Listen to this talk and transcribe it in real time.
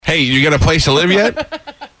Hey, you got a place to live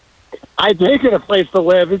yet? I did get a place to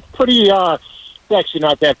live. It's pretty, it's actually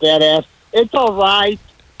not that badass. It's all right.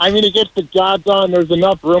 I mean, it gets the job done. There's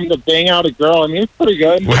enough room to bang out a girl. I mean, it's pretty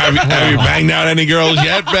good. Well, have you banged out any girls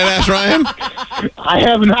yet, Badass Ryan? I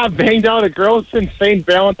have not banged out a girl since St.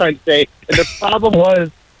 Valentine's Day. And the problem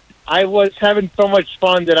was I was having so much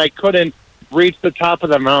fun that I couldn't reach the top of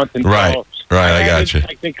the mountain. Right, so I got you.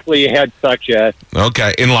 Technically had sex yet.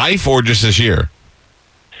 Okay. In life or just this year?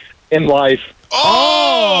 In life.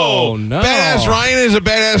 Oh, no. Badass Ryan is a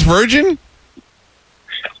badass virgin?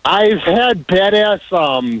 I've had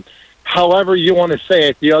badass, however you want to say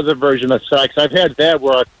it, the other version of sex. I've had that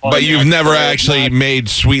where But you've never actually made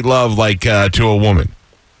sweet love like to a woman?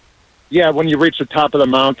 Yeah, when you reach the top of the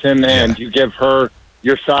mountain and you give her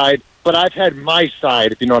your side. But I've had my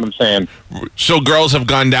side, if you know what I'm saying. So girls have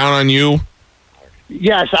gone down on you?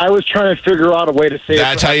 Yes, I was trying to figure out a way to say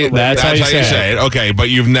That's it. That's how you say it. Okay, but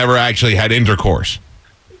you've never actually had intercourse.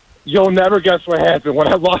 You'll never guess what happened. When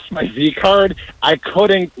I lost my V card, I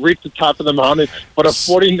couldn't reach the top of the mountain, but a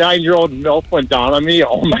 49-year-old MILF went down on me.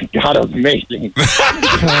 Oh, my God, it was amazing.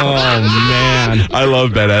 Oh, man. I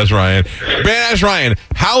love Badass Ryan. Badass Ryan,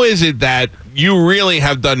 how is it that you really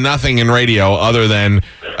have done nothing in radio other than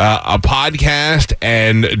a podcast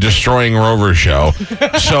and destroying Rover's show?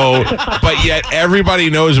 So, but yet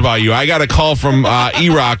everybody knows about you. I got a call from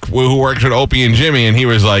E-Rock, who works with Opie and Jimmy, and he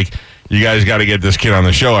was like, you guys got to get this kid on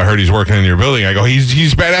the show. I heard he's working in your building. I go,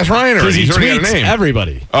 he's Badass Ryan already. He's already got a name.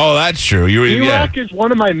 Everybody. Oh, that's true. E-Rock is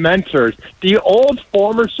one of my mentors. The old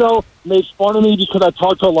former show makes fun of me because I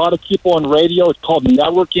talk to a lot of people on radio. It's called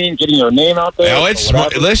networking, getting your name out there. Oh, it's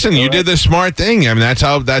smart. Listen, you did the smart thing. I mean, that's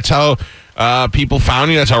how people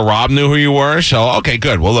found you. That's how Rob knew who you were. So, okay,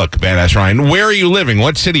 good. Well, look, Badass Ryan, where are you living?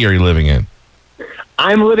 What city are you living in?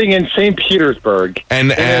 I'm living in St. Petersburg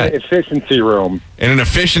and in an efficiency room. In an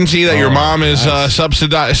efficiency that your mom is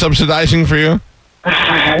subsidizing for you?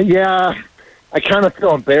 Yeah, I kind of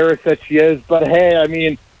feel embarrassed that she is. But, hey, I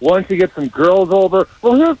mean, once you get some girls over.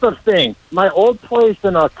 Well, here's the thing. My old place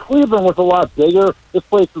in Cleveland was a lot bigger. This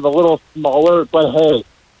place is a little smaller. But, hey,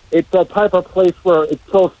 it's that type of place where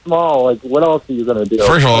it's so small. Like, what else are you going to do?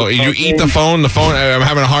 First of all, you eat the phone. I'm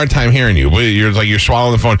having a hard time hearing you. You're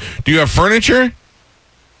swallowing the phone. Do you have furniture?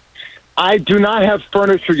 I do not have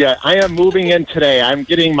furniture yet. I am moving in today. I'm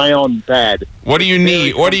getting my own bed. What do you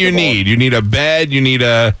need? What do you need? You need a bed? You need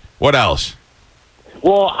what else?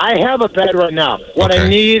 Well, I have a bed right now. What I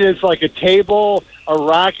need is like a table, a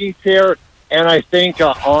rocking chair, and I think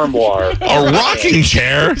an armoire. A rocking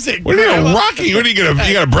chair? What are you rocking? What are you gonna?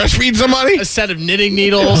 You gotta breastfeed somebody? A set of knitting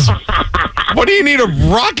needles. What do you need a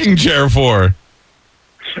rocking chair for?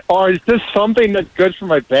 Or is this something that's good for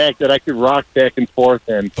my back that I could rock back and forth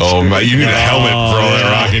in? Oh, my, you need a helmet for all that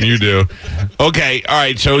rocking you do. Okay, all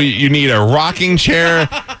right, so you need a rocking chair.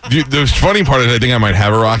 The funny part is I think I might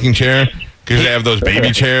have a rocking chair because they have those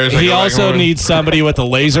baby chairs. He also needs somebody with a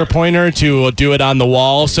laser pointer to do it on the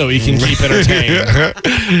wall so he can keep entertained.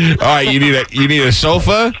 All right, you need a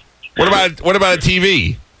sofa? What about a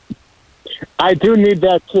TV? I do need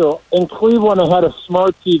that, too. In Cleveland, I had a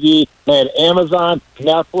smart TV. I had Amazon,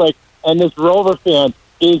 Netflix, and this Rover fan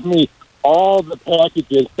gave me all the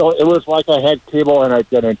packages. So it was like I had cable and I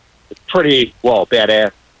didn't. It's pretty,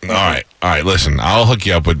 badass. All right. Listen, I'll hook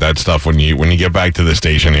you up with that stuff when you get back to the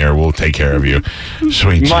station here. We'll take care of you.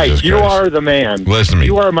 Sweet Mike, Jesus you Christ. are the man. Listen to me.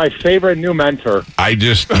 You are my favorite new mentor. Don't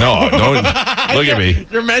look at me.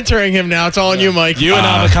 You're mentoring him now. It's all on you, Mike. You and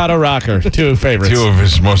Avocado Rocker, two favorites. Two of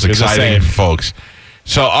his most exciting folks.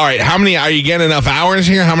 So, all right, are you getting enough hours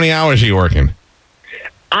here? How many hours are you working?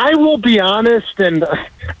 I will be honest, and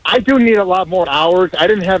I do need a lot more hours. I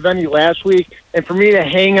didn't have any last week, and for me to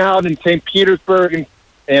hang out in St. Petersburg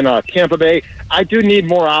and Tampa Bay, I do need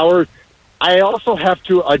more hours. I also have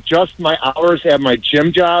to adjust my hours at my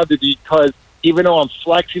gym job because even though I'm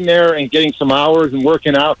flexing there and getting some hours and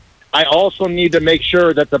working out, I also need to make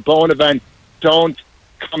sure that the Bone event don't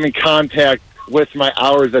come in contact with my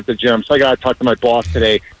hours at the gym. So I got to talk to my boss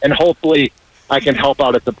today, and hopefully I can help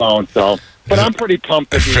out at the Bone. So, but I'm pretty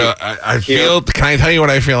pumped. I feel. Can I tell you what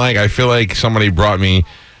I feel like? I feel like somebody brought me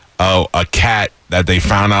a cat that they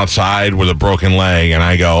found outside with a broken leg, and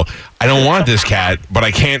I go, I don't want this cat, but I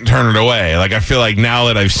can't turn it away. Like, I feel like now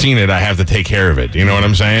that I've seen it, I have to take care of it. You know what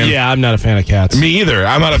I'm saying? Yeah, I'm not a fan of cats. Me either.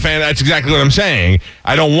 I'm not a fan. That's exactly what I'm saying.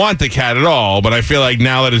 I don't want the cat at all, but I feel like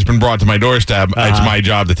now that it's been brought to my doorstep, it's my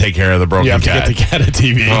job to take care of the broken cat. You have to get the cat a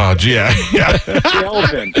TV. Oh, gee, yeah.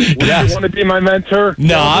 Kelvin, would you want to be my mentor?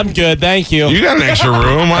 No, I'm good. Thank you. You got an extra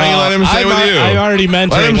room. Why don't you let him stay with you? I'm already mentoring.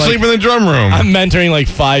 Let him sleep in the drum room. I'm mentoring like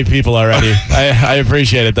 5 people already. I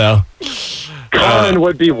appreciate it, though. Carmen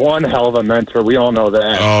would be one hell of a mentor. We all know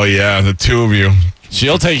that. Oh, yeah, the two of you.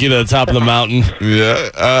 She'll take you to the top of the mountain. Yeah.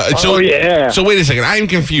 Yeah. So wait a second. I'm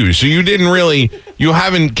confused. So you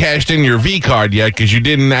haven't cashed in your V card yet because you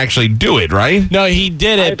didn't actually do it, right? No, he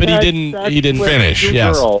did it, but he didn't finish.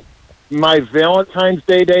 Yes. Girl, my Valentine's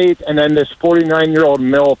Day date, and then this 49-year-old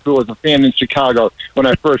MILF who was a fan in Chicago when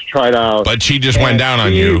I first tried out. But she just went down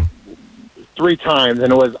on you. 3 times,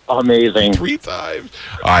 and it was amazing. 3 times.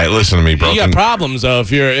 All right, listen to me, bro. You got problems though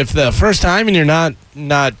if the first time and you're not.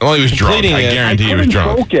 Well, he was drunk. completing I it. guarantee he was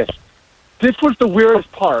drunk. Focus. This was the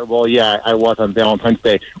weirdest part. Well, yeah, I was on Valentine's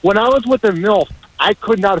Day. When I was with the MILF, I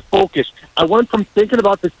could not focus. I went from thinking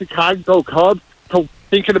about the Chicago Cubs to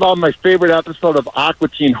thinking about my favorite episode of Aqua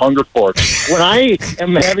Teen Hunger Force. When I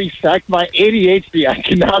am having sex, my ADHD, I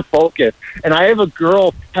cannot focus. And I have a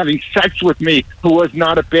girl having sex with me who was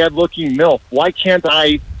not a bad-looking MILF. Why can't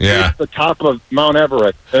I reach the top of Mount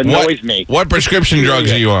Everest? It annoys me. What prescription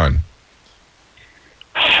drugs are you on?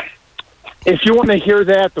 If you want to hear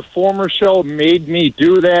that, the former show made me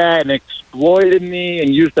do that and exploited me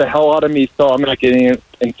and used the hell out of me, so I'm not getting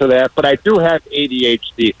into that. But I do have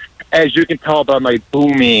ADHD, as you can tell by my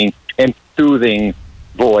booming and soothing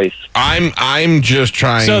voice. I'm just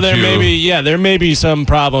trying So there may be some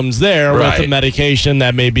problems there with the medication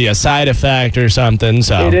that may be a side effect or something.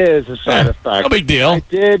 So It is a side effect. No big deal. I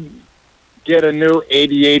did get a new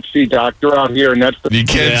ADHD doctor out here, and that's the... You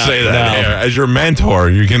can't say that here. As your mentor,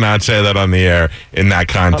 you cannot say that on the air in that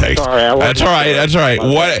context. I'm sorry, That's all right. That's all right.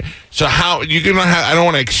 What? So how you can? I don't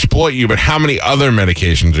want to exploit you, but how many other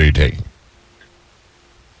medications are you taking?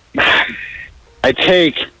 I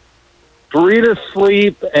take 3 to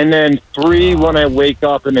sleep, and then 3 when I wake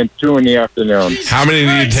up, and then 2 in the afternoon. How many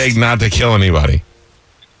do you take not to kill anybody?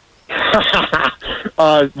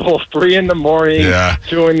 Well, 3 in the morning,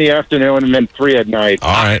 2 in the afternoon, and then 3 at night.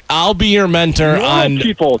 All right. I'll be your mentor on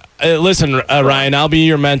people. Listen, Ryan, I'll be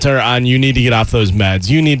your mentor on you need to get off those meds.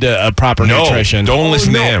 You need a proper nutrition. Don't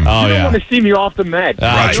listen to him. Oh, you yeah. don't want to see me off the med.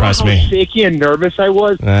 Right. Trust you know me. how shaky and nervous I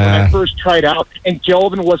was when I first tried out, and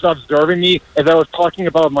Kelvin was observing me as I was talking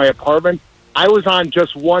about my apartment. I was on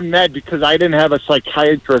just one med because I didn't have a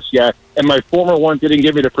psychiatrist yet, and my former one didn't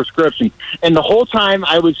give me the prescription. And the whole time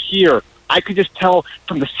I was here, I could just tell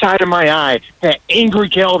from the side of my eye that angry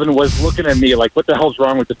Calvin was looking at me like, what the hell's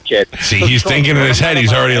wrong with this kid? See, he's thinking in his head.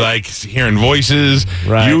 He's already like hearing voices.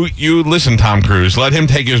 Right. You listen, Tom Cruise. Let him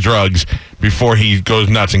take his drugs before he goes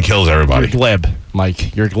nuts and kills everybody. You're glib,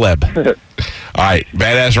 Mike. You're glib. All right,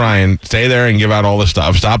 Badass Ryan, stay there and give out all the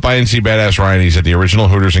stuff. Stop by and see Badass Ryan. He's at the original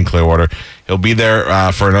Hooters in Clearwater. He'll be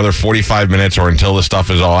there for another 45 minutes or until the stuff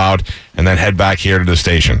is all out, and then head back here to the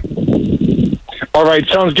station. All right,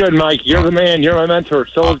 sounds good, Mike. You're the man. You're my mentor.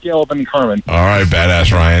 So is Gallup and Carmen. All right,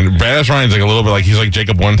 Badass Ryan. Badass Ryan's like a little bit like he's like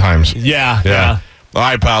Jacob one times. Yeah. All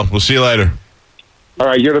right, pal. We'll see you later. All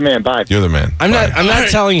right, you're the man. Bye. You're the man. I'm not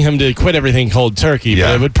telling him to quit everything cold turkey,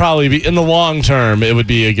 but it would probably be in the long term. It would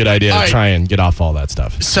be a good idea to try and get off all that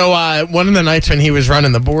stuff. So one of the nights when he was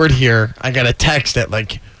running the board here, I got a text at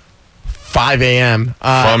like 5 a.m.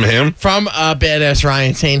 From him? From Badass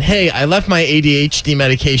Ryan saying, hey, I left my ADHD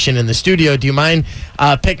medication in the studio. Do you mind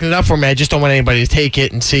picking it up for me? I just don't want anybody to take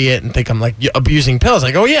it and see it and think I'm like abusing pills.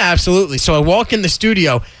 I go, yeah, absolutely. So I walk in the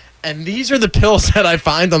studio, and these are the pills that I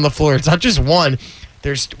find on the floor. It's not just one.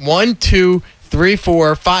 There's 1, 2, 3,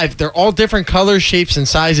 4, 5. They're all different colors, shapes, and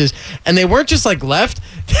sizes. And they weren't just like left.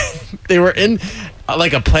 They were in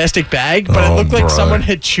like a plastic bag, but it looked like someone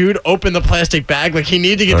had chewed open the plastic bag. Like he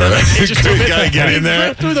needed to get that. Like, he just gotta get in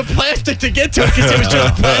there. through the plastic to get to it because it was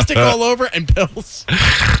just plastic all over and pills.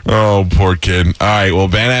 Oh, poor kid. All right. Well,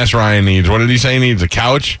 Badass Ryan needs. What did he say he needs? A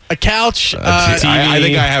couch. A couch. TV. I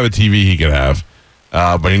think I have a TV he could have,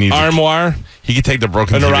 but he needs armoire. He could take the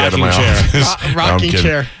broken And a TV out of my rocking chair. office. Rocking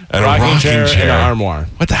chair. And a rocking chair. and an armoire.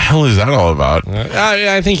 What the hell is that all about?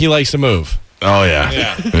 I think he likes to move. Oh,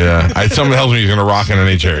 yeah. Someone tells me he's going to rock in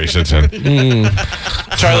any chair he sits in.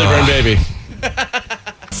 Charlie Brown baby.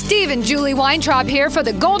 Steve and Julie Weintraub here for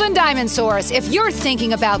the Golden Diamond Source. If you're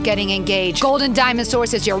thinking about getting engaged, Golden Diamond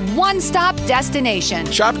Source is your one-stop destination.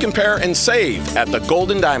 Shop, compare, and save at the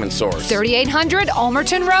Golden Diamond Source. 3800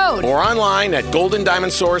 Almerton Road. Or online at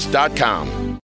goldendiamondsource.com.